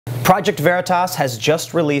Project Veritas has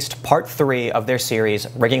just released part 3 of their series,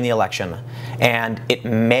 Rigging the Election, and it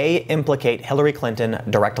may implicate Hillary Clinton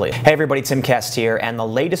directly. Hey everybody, Tim Cast here, and the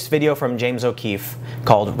latest video from James O'Keefe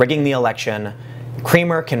called Rigging the Election,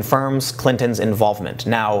 Creamer confirms Clinton's involvement.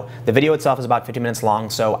 Now, the video itself is about 50 minutes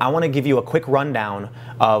long, so I want to give you a quick rundown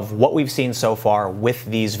of what we've seen so far with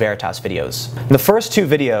these Veritas videos. In the first 2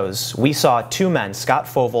 videos, we saw 2 men, Scott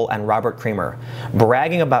Fovel and Robert Creamer,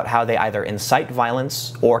 bragging about how they either incite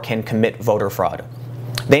violence or can commit voter fraud.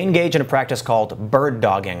 They engage in a practice called bird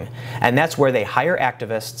dogging, and that's where they hire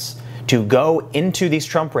activists to go into these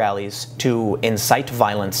Trump rallies to incite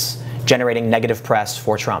violence, generating negative press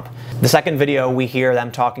for Trump. The second video, we hear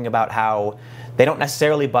them talking about how they don't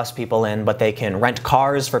necessarily bus people in, but they can rent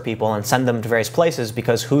cars for people and send them to various places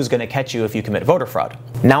because who's going to catch you if you commit voter fraud?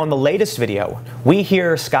 Now in the latest video, we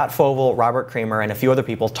hear Scott Fovel, Robert Creamer, and a few other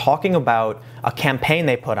people talking about a campaign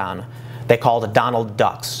they put on they called Donald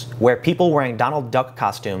Ducks, where people wearing Donald Duck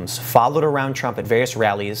costumes followed around Trump at various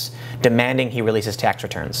rallies, demanding he release his tax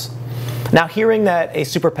returns. Now, hearing that a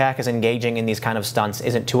Super PAC is engaging in these kind of stunts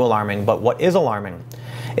isn't too alarming, but what is alarming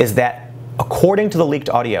is that, according to the leaked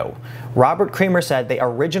audio, Robert Creamer said they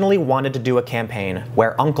originally wanted to do a campaign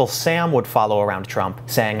where Uncle Sam would follow around Trump,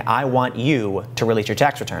 saying, "I want you to release your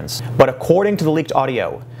tax returns." But according to the leaked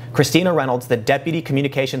audio, Christina Reynolds, the Deputy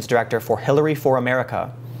Communications Director for Hillary for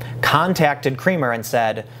America, contacted Creamer and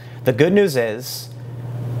said, the good news is,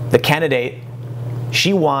 the candidate,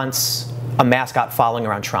 she wants a mascot following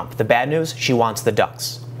around Trump. The bad news, she wants the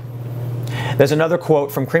ducks. There's another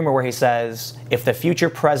quote from Creamer where he says, if the future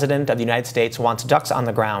president of the United States wants ducks on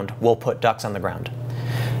the ground, we'll put ducks on the ground.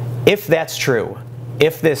 If that's true,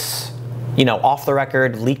 if this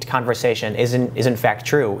off-the-record leaked conversation is in fact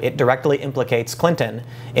true, it directly implicates Clinton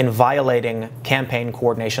in violating campaign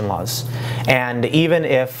coordination laws. And even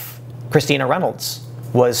if Christina Reynolds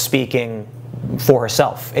was speaking for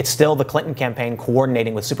herself, it's still the Clinton campaign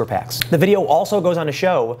coordinating with super PACs. The video also goes on to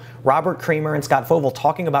show Robert Creamer and Scott Fovel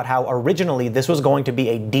talking about how originally this was going to be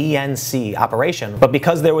a DNC operation, but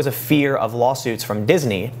because there was a fear of lawsuits from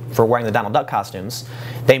Disney for wearing the Donald Duck costumes,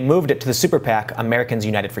 they moved it to the super PAC Americans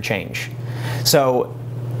United for Change. So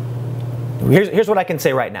here's what I can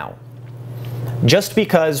say right now. Just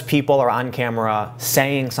because people are on camera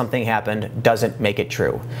saying something happened doesn't make it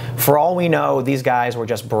true. For all we know, these guys were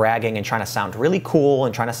just bragging and trying to sound really cool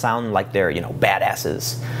and trying to sound like they're,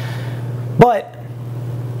 badasses. But,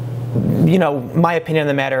 my opinion on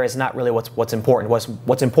the matter is not really what's important.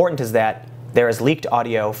 What's important is that there is leaked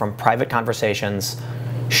audio from private conversations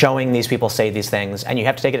showing these people say these things, and you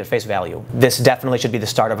have to take it at face value. This definitely should be the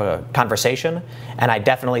start of a conversation, and I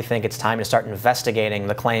definitely think it's time to start investigating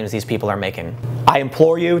the claims these people are making. I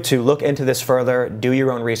implore you to look into this further, do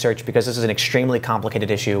your own research, because this is an extremely complicated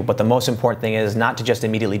issue, but the most important thing is not to just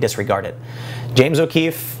immediately disregard it. James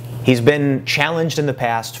O'Keefe, he's been challenged in the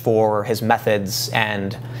past for his methods,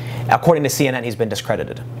 and according to CNN, he's been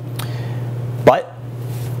discredited. But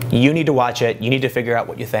you need to watch it, you need to figure out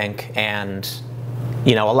what you think, and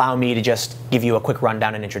allow me to just give you a quick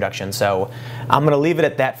rundown and introduction. So I'm going to leave it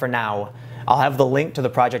at that for now. I'll have the link to the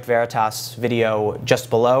Project Veritas video just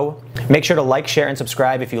below. Make sure to like, share, and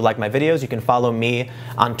subscribe if you like my videos. You can follow me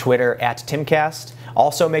on Twitter at TimCast.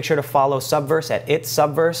 Also, make sure to follow Subverse at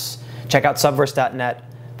itsubverse. Check out subverse.net.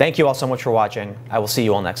 Thank you all so much for watching. I will see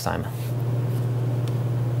you all next time.